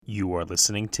You are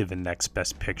listening to the Next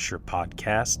Best Picture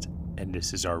podcast, and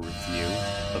this is our review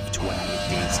of 28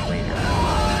 Days Later.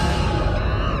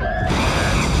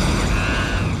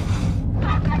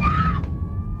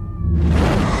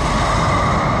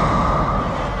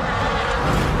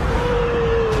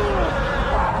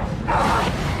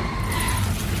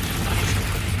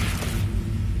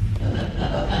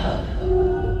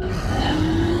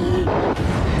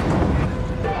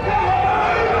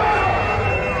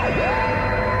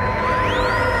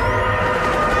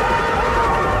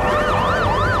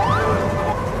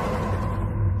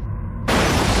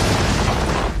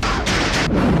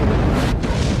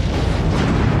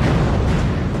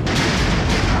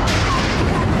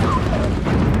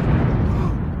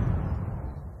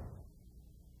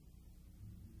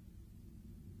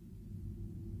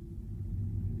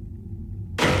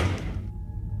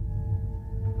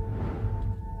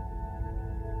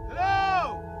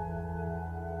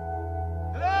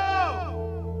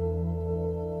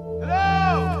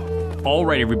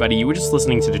 Alright everybody, you were just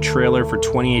listening to the trailer for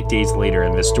 28 Days Later,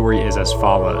 and the story is as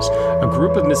follows. A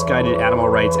group of misguided animal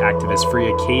rights activists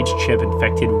free a caged chimp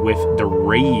infected with the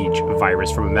Rage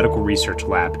virus from a medical research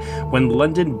lab. When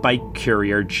London bike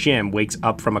courier Jim wakes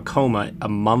up from a coma a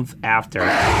month after,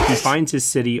 he finds his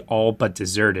city all but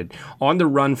deserted. On the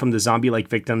run from the zombie-like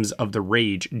victims of the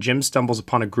Rage, Jim stumbles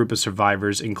upon a group of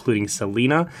survivors, including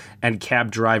Selena and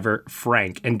cab driver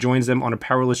Frank, and joins them on a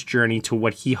perilous journey to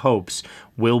what he hopes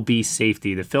will be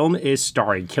safety. The film is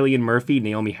starring Cillian Murphy,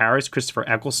 Naomi Harris, Christopher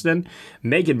Eccleston,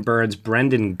 Megan Burns,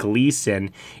 Brendan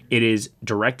Gleeson. It is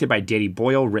directed by Danny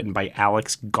Boyle, written by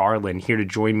Alex Garland. Here to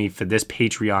join me for this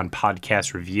Patreon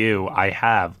podcast review, I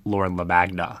have Lauren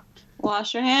LaMagna.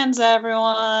 Wash your hands,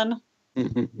 everyone.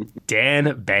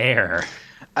 Dan Baer.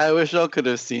 I wish y'all could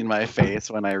have seen my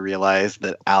face when I realized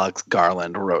that Alex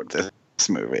Garland wrote this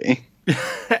movie.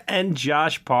 And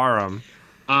Josh Parham.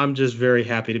 I'm just very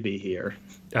happy to be here.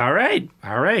 All right.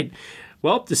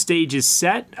 Well, the stage is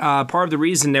set. Part of the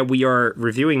reason that we are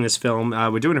reviewing this film,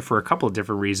 we're doing it for a couple of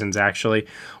different reasons, actually.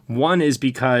 One is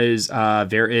because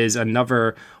there is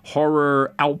another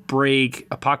horror outbreak,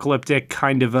 apocalyptic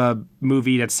kind of a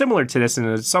movie that's similar to this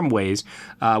in some ways,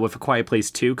 with A Quiet Place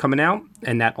 2 coming out,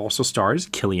 and that also stars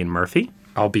Cillian Murphy,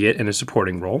 albeit in a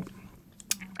supporting role.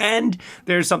 And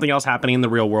there's something else happening in the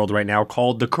real world right now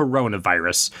called the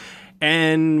coronavirus.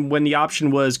 And when the option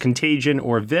was Contagion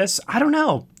or this, I don't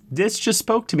know. This just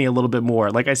spoke to me a little bit more,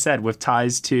 like I said, with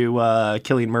ties to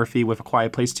Cillian Murphy with A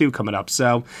Quiet Place 2 coming up.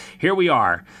 So here we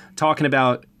are, talking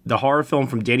about the horror film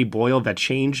from Danny Boyle that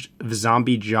changed the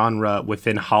zombie genre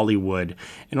within Hollywood.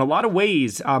 In a lot of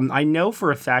ways, I know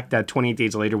for a fact that 28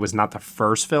 Days Later was not the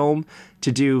first film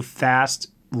to do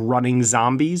fast-running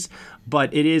zombies,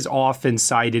 but it is often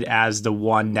cited as the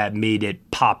one that made it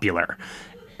popular.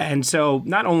 And so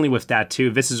not only with that, too,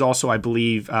 this is also, I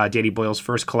believe, Danny Boyle's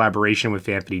first collaboration with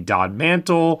Anthony Dodd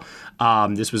Mantle.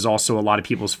 This was also a lot of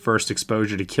people's first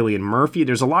exposure to Cillian Murphy.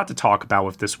 There's a lot to talk about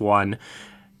with this one.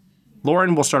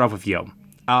 Lauren, we'll start off with you.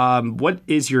 What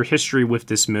is your history with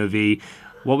this movie?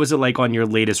 What was it like on your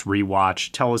latest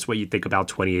rewatch? Tell us what you think about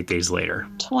 28 Days Later.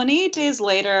 28 Days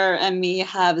Later and me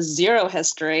have zero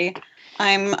history.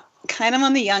 I'm kind of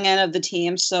on the young end of the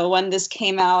team, so when this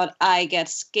came out, I get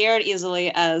scared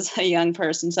easily as a young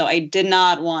person, so I did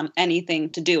not want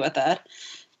anything to do with it.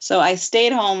 So I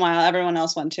stayed home while everyone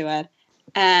else went to it,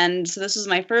 and so this was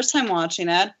my first time watching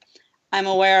it. I'm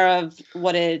aware of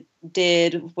what it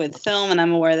did with film, and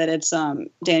I'm aware that it's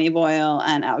Danny Boyle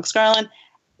and Alex Garland.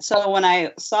 So when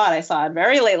I saw it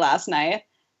very late last night,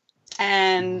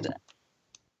 and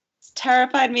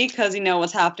terrified me because you know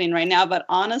what's happening right now, but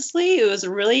honestly it was a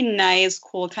really nice,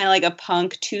 cool, kind of like a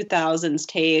punk 2000s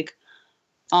take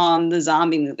on the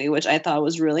zombie movie, which I thought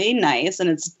was really nice, and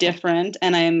it's different,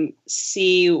 and I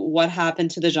see what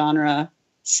happened to the genre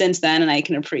since then, and I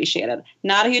can appreciate it.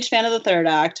 Not a huge fan of the third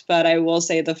act, but I will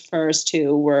say the first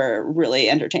two were really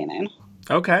entertaining.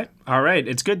 Okay. All right.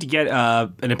 It's good to get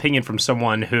an opinion from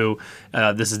someone who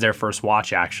this is their first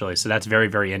watch, actually. So that's very,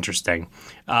 very interesting.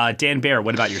 Dan Baer,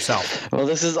 what about yourself? Well,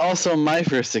 this is also my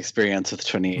first experience with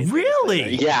 28.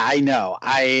 Really? Yeah, I know.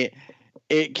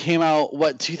 It came out,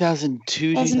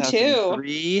 2002,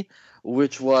 2003?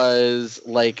 Which was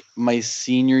like my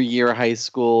senior year of high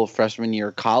school, freshman year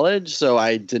of college. So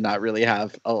I did not really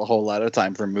have a whole lot of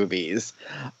time for movies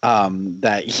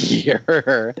that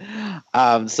year.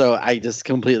 So I just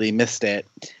completely missed it.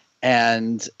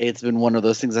 And it's been one of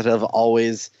those things that have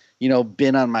always,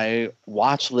 been on my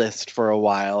watch list for a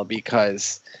while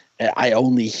because I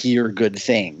only hear good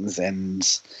things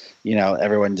and,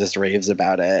 everyone just raves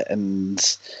about it.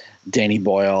 And Danny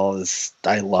Boyle is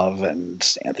I love,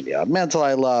 and Anthony Mantle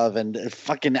I love, and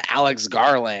fucking Alex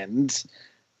Garland.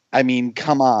 I mean,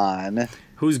 come on.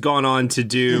 Who's gone on to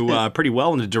do pretty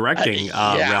well in the directing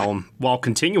realm while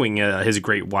continuing his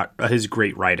great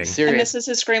writing. Serious. And this is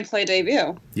his screenplay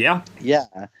debut. Yeah,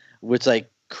 which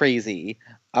like crazy.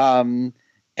 And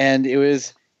it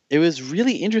was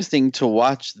really interesting to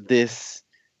watch this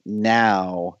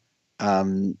now,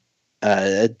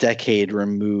 a decade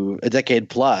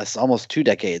plus, almost 2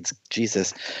 decades,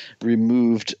 Jesus,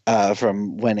 removed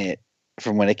from when it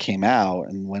came out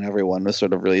and when everyone was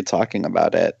sort of really talking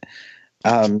about it.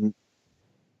 I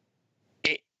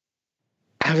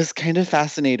was kind of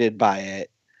fascinated by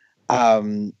it,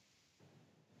 and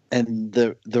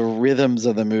the rhythms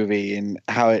of the movie and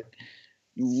how it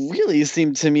really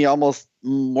seemed to me almost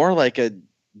more like a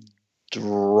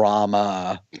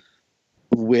drama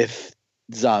with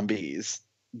zombies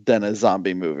than a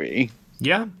zombie movie.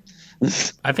 Yeah,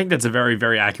 I think that's a very,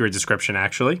 very accurate description,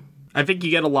 actually. I think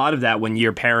you get a lot of that when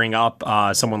you're pairing up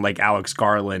someone like Alex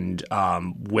Garland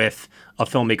with a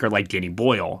filmmaker like Danny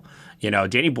Boyle. You know,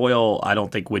 Danny Boyle, I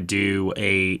don't think would do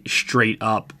a straight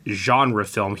up genre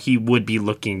film. He would be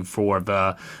looking for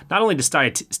the not only the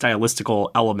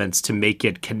stylistical elements to make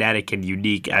it kinetic and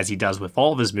unique as he does with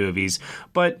all of his movies,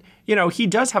 but, you know, he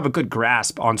does have a good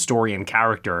grasp on story and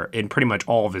character in pretty much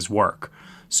all of his work.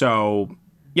 So,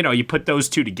 you know, you put those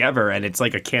two together and it's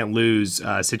like a can't lose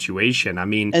situation. I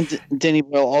mean, and Danny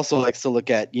Boyle also likes to look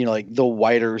at, you know, like the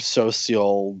wider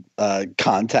social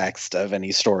context of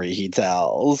any story he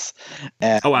tells.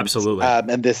 And, oh, absolutely.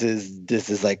 And this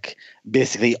is like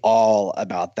basically all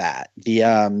about that.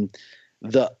 The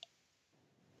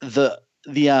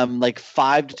like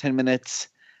 5 to 10 minutes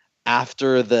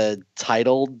after the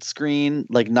titled screen,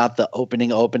 like not the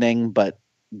opening, but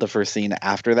the first scene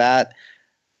after that,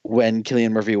 when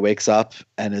Cillian Murphy wakes up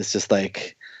and is just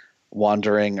like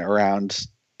wandering around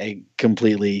a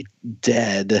completely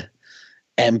dead,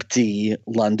 empty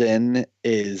London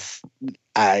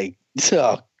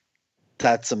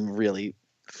that's some really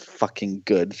fucking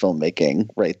good filmmaking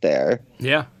right there.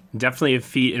 Yeah, definitely a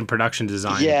feat in production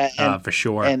design. Yeah, for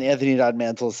sure. And Anthony Dodd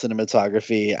Mantle's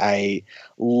cinematography, I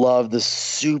love the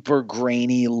super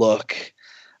grainy look.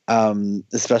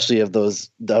 Especially of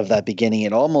that beginning.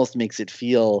 It almost makes it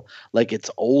feel like it's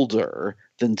older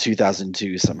than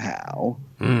 2002 somehow.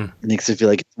 It makes it feel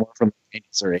like it's more from the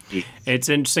 80s or 80s. It's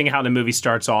interesting how the movie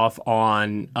starts off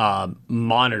on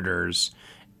monitors,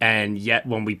 and yet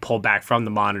when we pull back from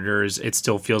the monitors, it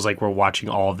still feels like we're watching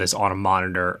all of this on a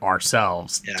monitor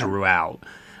ourselves throughout.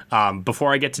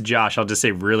 Before I get to Josh, I'll just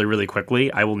say really, really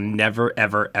quickly, I will never,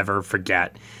 ever, ever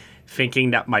forget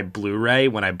thinking that my Blu-ray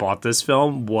when I bought this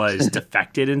film was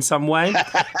defected in some way,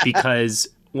 because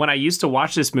when I used to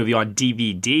watch this movie on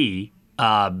DVD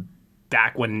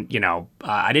back when, you know,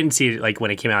 I didn't see it like when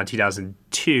it came out in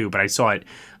 2002, but I saw it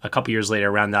a couple years later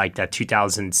around like that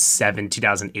 2007,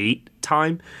 2008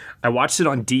 time. I watched it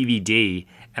on DVD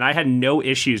and I had no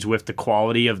issues with the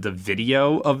quality of the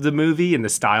video of the movie and the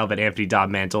style that Anthony Dodd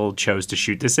Mantle chose to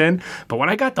shoot this in. But when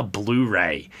I got the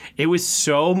Blu-ray, it was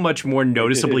so much more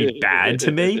noticeably bad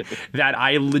to me that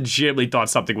I legitimately thought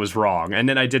something was wrong. And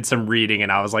then I did some reading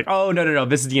and I was like, oh, no,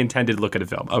 this is the intended look of the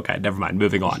film. Okay, never mind,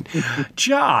 moving on.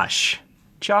 Josh.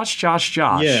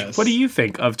 Yes. What do you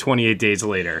think of 28 Days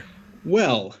Later?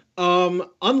 Well,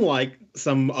 unlike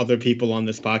some other people on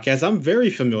this podcast, I'm very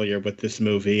familiar with this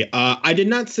movie. I did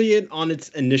not see it on its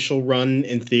initial run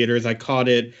in theaters. I caught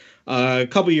it a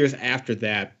couple years after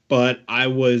that, but I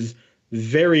was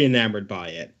very enamored by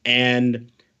it.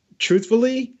 And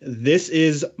truthfully, this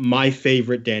is my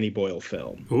favorite Danny Boyle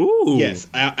film. Ooh. Yes,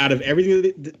 out of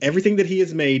everything that he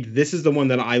has made, this is the one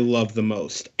that I love the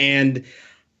most. And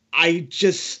I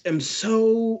just am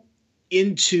so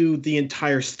into the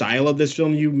entire style of this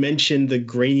film. You mentioned the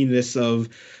graininess of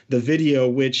the video,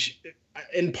 which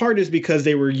in part is because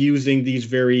they were using these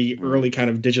very early kind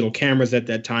of digital cameras at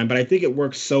that time. But I think it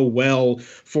works so well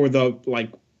for the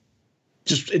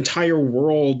just entire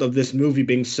world of this movie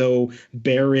being so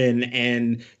barren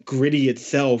and gritty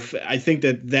itself. I think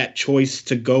that choice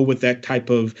to go with that type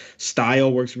of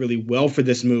style works really well for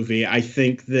this movie. I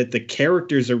think that the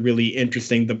characters are really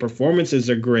interesting. The performances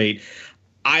are great.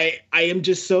 I am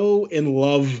just so in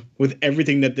love with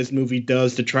everything that this movie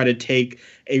does to try to take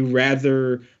a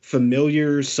rather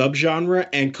familiar subgenre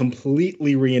and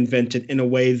completely reinvent it in a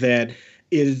way that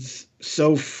is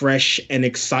so fresh and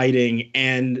exciting,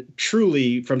 and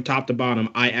truly from top to bottom,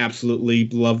 I absolutely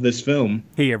love this film.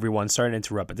 Hey everyone, sorry to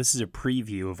interrupt, but this is a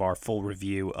preview of our full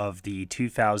review of the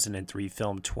 2003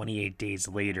 film 28 Days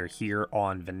Later here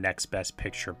on the Next Best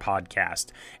Picture podcast.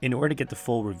 In order to get the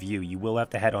full review, you will have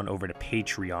to head on over to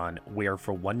Patreon, where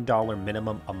for $1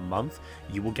 minimum a month,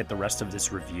 you will get the rest of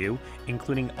this review,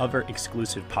 including other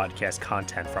exclusive podcast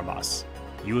content from us.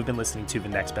 You have been listening to the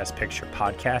Next Best Picture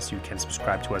podcast. You can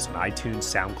subscribe to us on iTunes,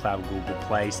 SoundCloud, Google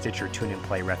Play, Stitcher, TuneIn,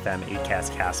 Player FM, Acast,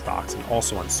 CastBox, and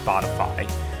also on Spotify.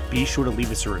 Be sure to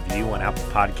leave us a review on Apple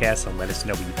Podcasts and let us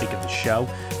know what you think of the show.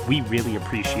 We really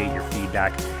appreciate your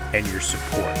feedback and your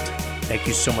support. Thank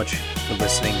you so much for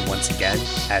listening once again,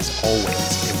 as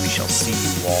always, and we shall see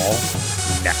you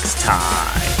all next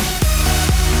time.